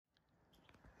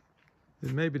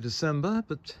It may be December,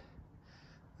 but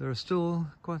there are still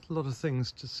quite a lot of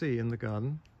things to see in the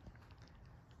garden.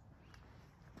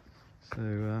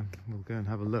 So we'll go and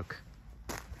have a look.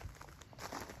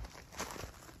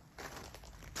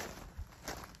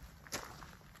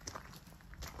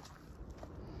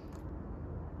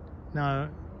 Now,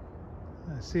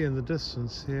 I see in the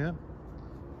distance here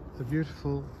a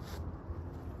beautiful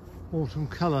autumn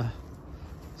colour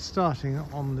starting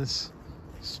on this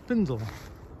spindle.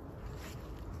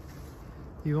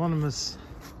 Euonymus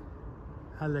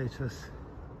alatus.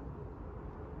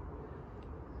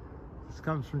 This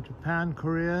comes from Japan,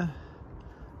 Korea,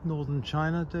 northern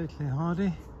China, totally hardy.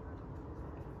 It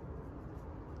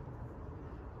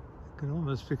can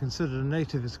almost be considered a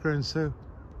native. It's grown so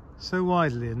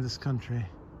widely in this country.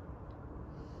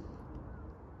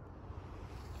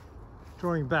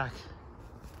 Drawing back,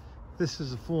 this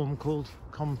is a form called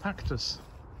compactus,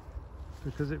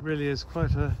 because it really is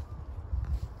quite a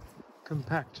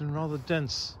compact and rather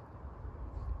dense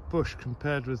bush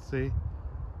compared with the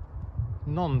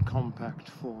non-compact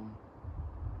form.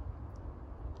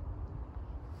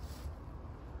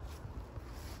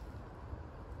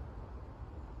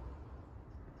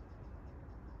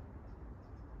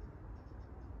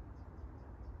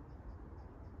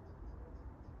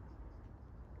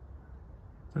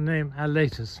 The name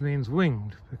alatus means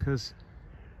winged, because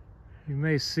you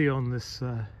may see on this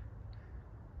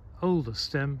older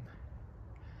stem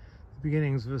the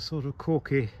beginnings of a sort of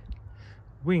corky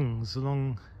wings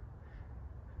along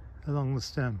the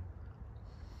stem.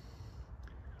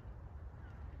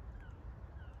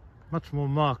 Much more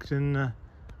marked in a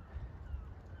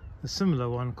similar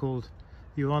one called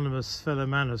Euonymus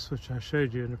fellomanus, which I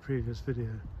showed you in a previous video.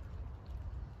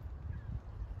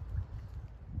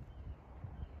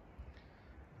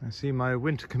 I see my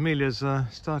winter camellias are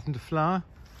starting to flower,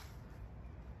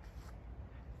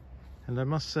 and I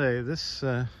must say this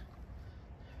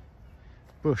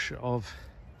bush of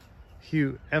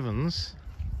Hugh Evans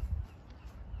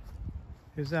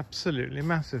is absolutely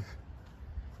massive.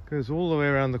 Goes all the way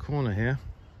around the corner here,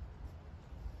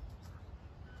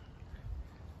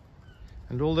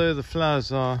 and although the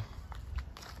flowers are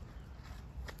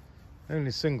only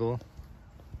single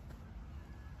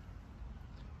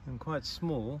and quite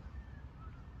small,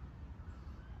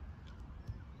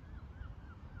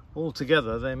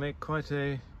 altogether they make quite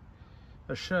a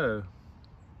show.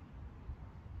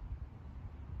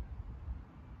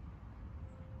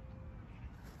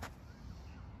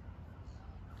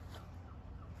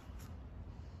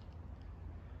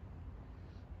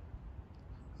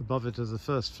 Above it are the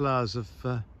first flowers of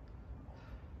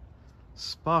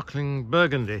sparkling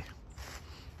burgundy.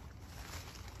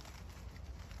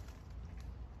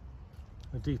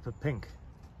 A deeper pink.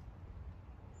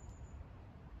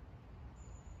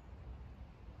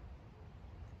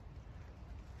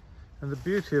 And the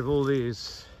beauty of all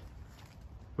these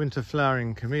winter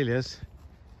flowering camellias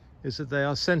is that they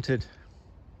are scented,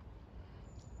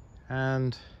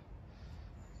 and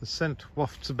the scent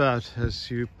wafts about as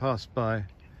you pass by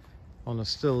on a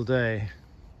still day.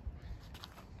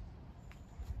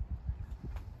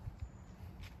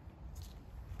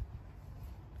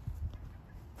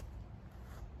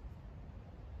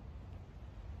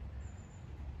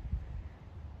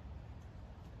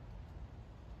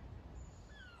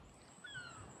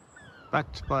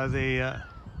 Backed by the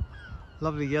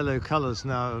lovely yellow colours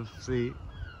now of the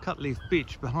cutleaf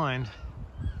beech behind,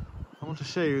 I want to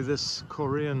show you this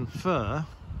Korean fir,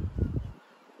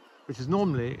 which is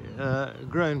normally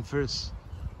grown for its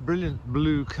brilliant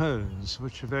blue cones,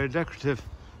 which are very decorative,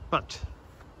 but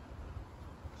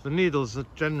the needles are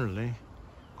generally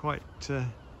quite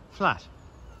flat.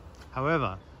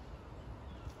 However,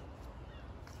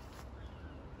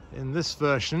 in this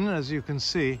version, as you can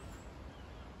see,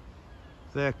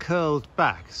 they're curled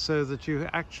back so that you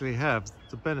actually have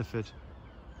the benefit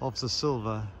of the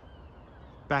silver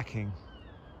backing,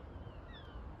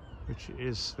 which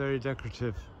is very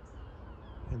decorative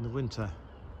in the winter.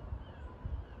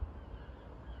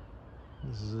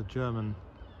 This is a German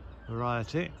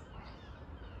variety.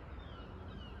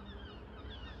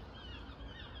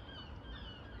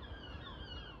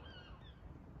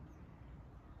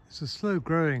 It's a slow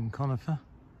growing conifer.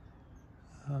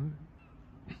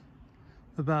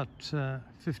 About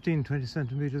 15-20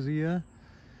 centimeters a year,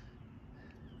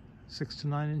 6 to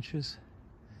 9 inches.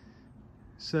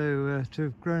 So to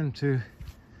have grown to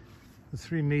the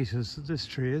 3 meters that this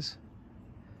tree is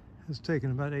has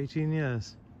taken about 18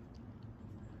 years.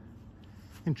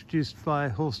 Introduced by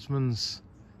Horstman's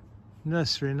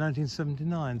nursery in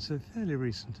 1979, so fairly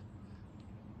recent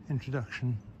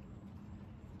introduction.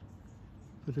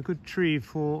 but a good tree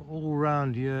for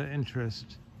all-round year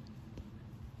interest.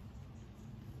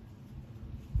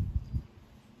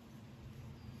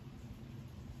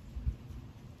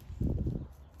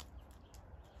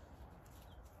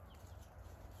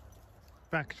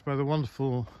 Backed by the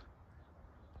wonderful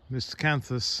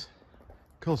myrianthus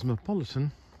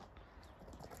cosmopolitan,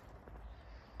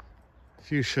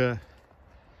 fuchsia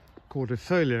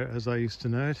cordifolia as I used to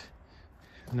know it,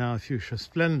 now fuchsia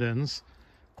splendens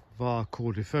var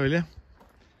cordifolia,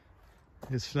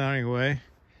 is flowering away,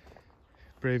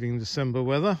 braving December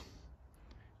weather.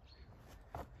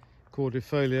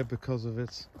 Cordifolia because of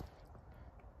its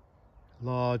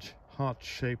large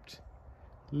heart-shaped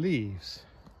leaves.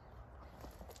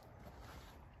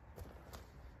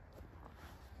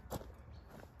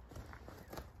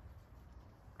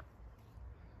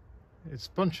 Its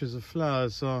bunches of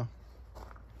flowers are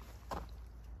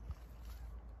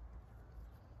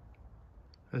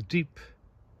a deep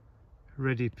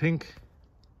reddy pink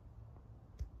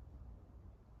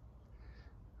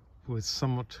with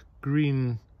somewhat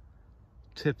green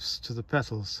tips to the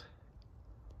petals.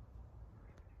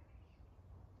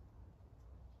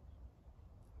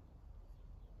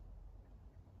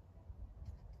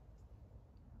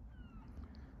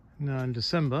 Now in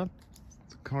December,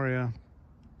 the Coria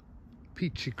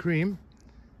peachy cream,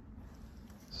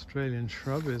 Australian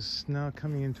shrub, is now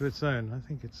coming into its own. I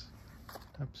think it's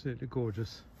absolutely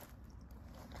gorgeous.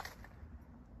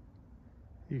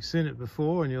 You've seen it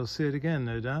before and you'll see it again,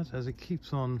 no doubt, as it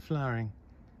keeps on flowering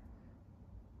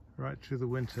right through the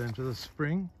winter into the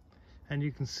spring. And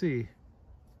you can see,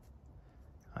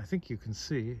 I think you can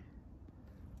see,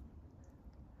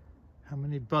 how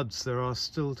many buds there are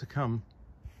still to come.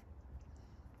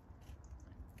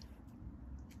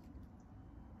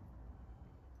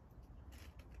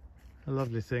 A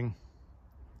lovely thing.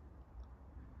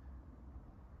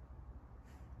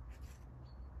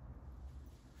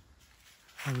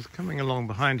 I was coming along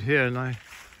behind here and I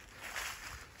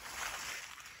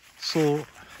saw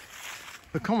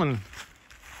the common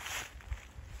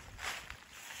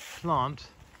plant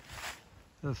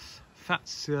of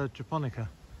Fatsia japonica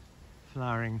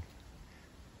flowering.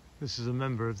 This is a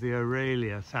member of the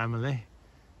Aralia family,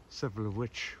 several of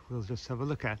which we'll just have a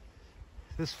look at.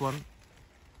 This one,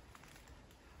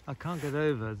 I can't get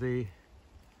over the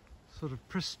sort of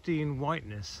pristine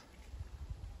whiteness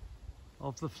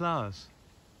of the flowers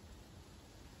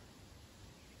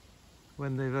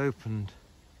when they've opened.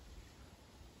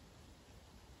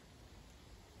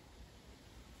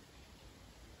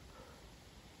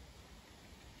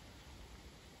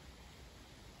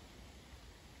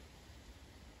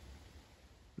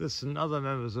 This and other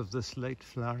members of this late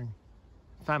flowering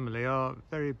family are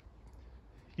very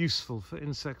useful for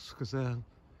insects because they're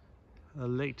a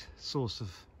late source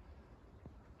of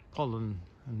pollen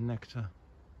and nectar,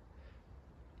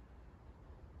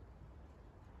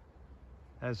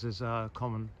 as is our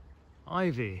common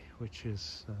ivy, which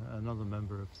is another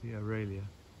member of the Aralia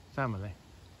family.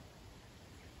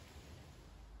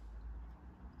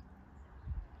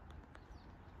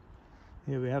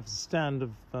 Here we have the stand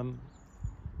of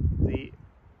the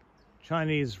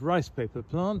Chinese rice paper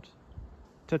plant,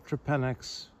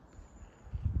 Tetrapanax,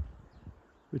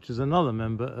 which is another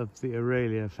member of the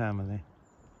Aralia family,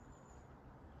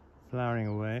 flowering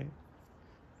away,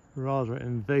 rather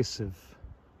invasive.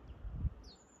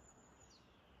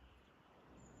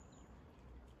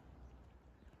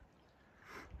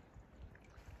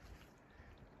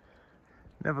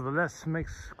 Nevertheless,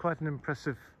 makes quite an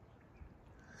impressive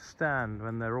stand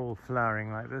when they're all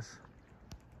flowering like this.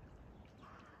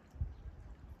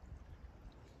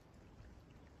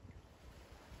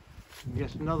 And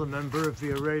yet another member of the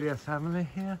Aralia family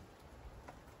here,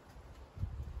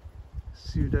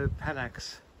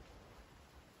 Pseudopanax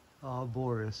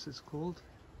arboreus it's called.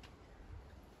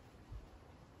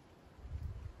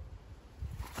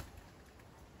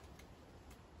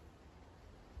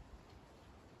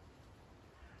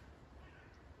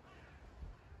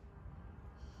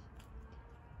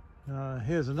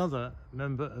 Here's another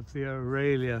member of the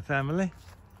Aralia family,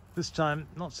 this time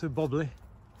not so bobbly,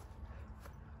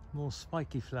 more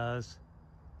spiky flowers.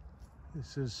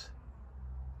 This is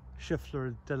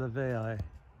Scheffler delavei.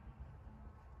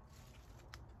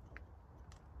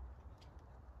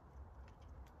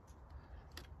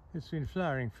 It's been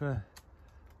flowering for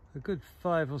a good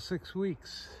 5 or 6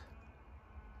 weeks.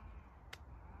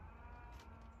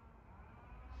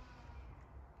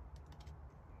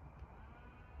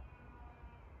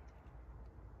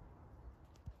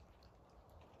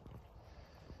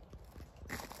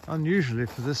 Unusually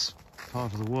for this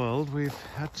part of the world, we've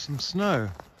had some snow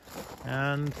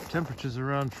and temperatures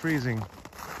around freezing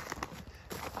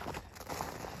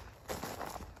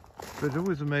But it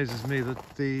always amazes me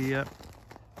that the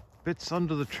bits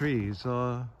under the trees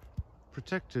are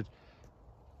protected.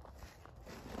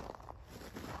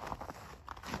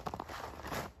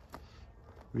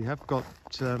 We have got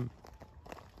a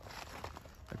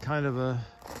kind of a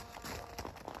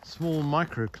small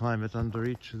microclimate under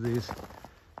each of these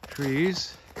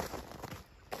trees,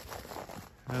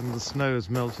 and the snow has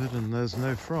melted and there's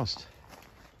no frost.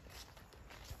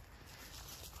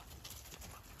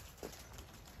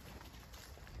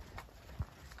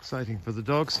 Exciting for the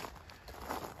dogs.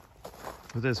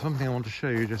 But there's something I want to show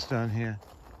you just down here.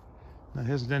 Now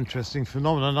here's an interesting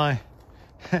phenomenon I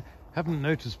haven't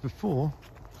noticed before.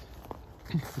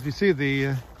 But you see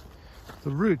the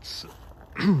roots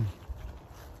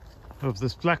of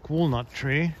this black walnut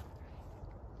tree.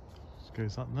 This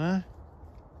goes up there.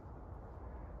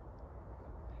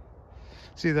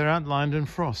 See, they're outlined in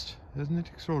frost. Isn't it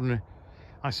extraordinary?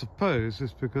 I suppose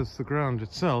it's because the ground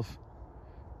itself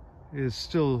is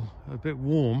still a bit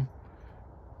warm,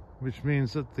 which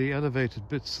means that the elevated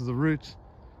bits of the root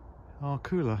are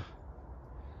cooler.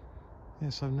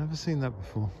 Yes, I've never seen that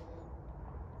before.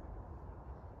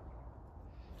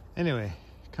 Anyway,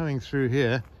 coming through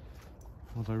here,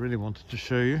 what I really wanted to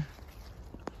show you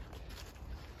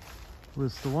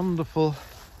was the wonderful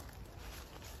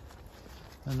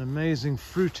and amazing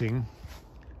fruiting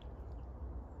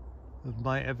of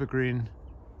my evergreen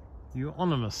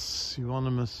Euonymus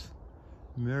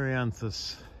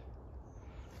myrianthus.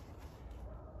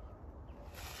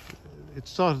 It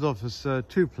started off as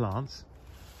 2 plants,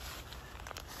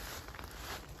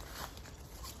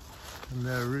 and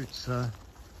their roots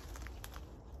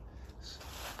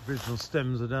original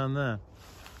stems are down there,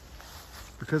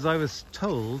 because I was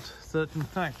told that in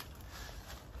fact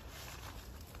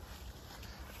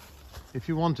if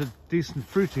you wanted decent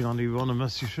fruiting on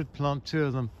Euonymus, you should plant 2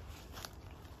 of them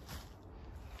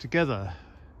together,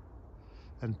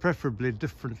 and preferably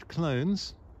different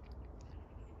clones,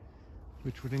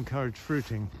 which would encourage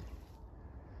fruiting.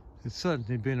 It's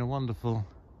certainly been a wonderful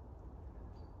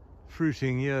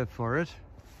fruiting year for it.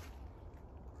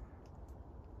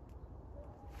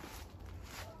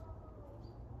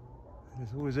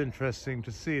 It's always interesting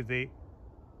to see the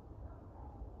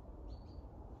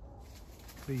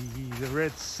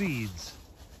red seeds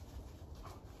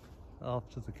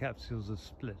after the capsules are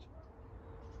split.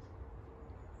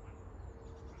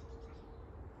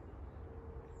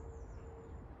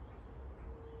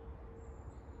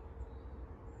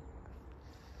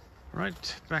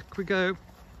 Right, back we go.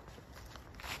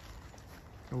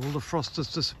 All the frost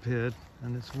has disappeared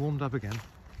and it's warmed up again.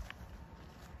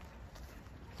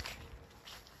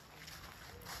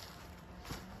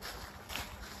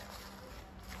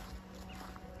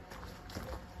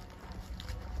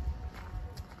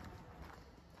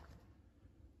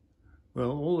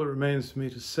 Well, all that remains for me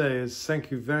to say is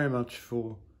thank you very much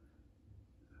for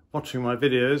watching my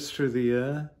videos through the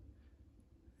year.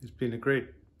 It's been a great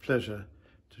pleasure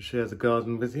to share the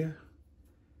garden with you,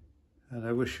 and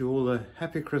I wish you all a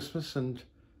happy Christmas and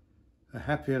a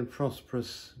happy and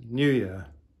prosperous New Year.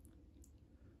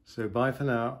 So bye for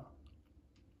now.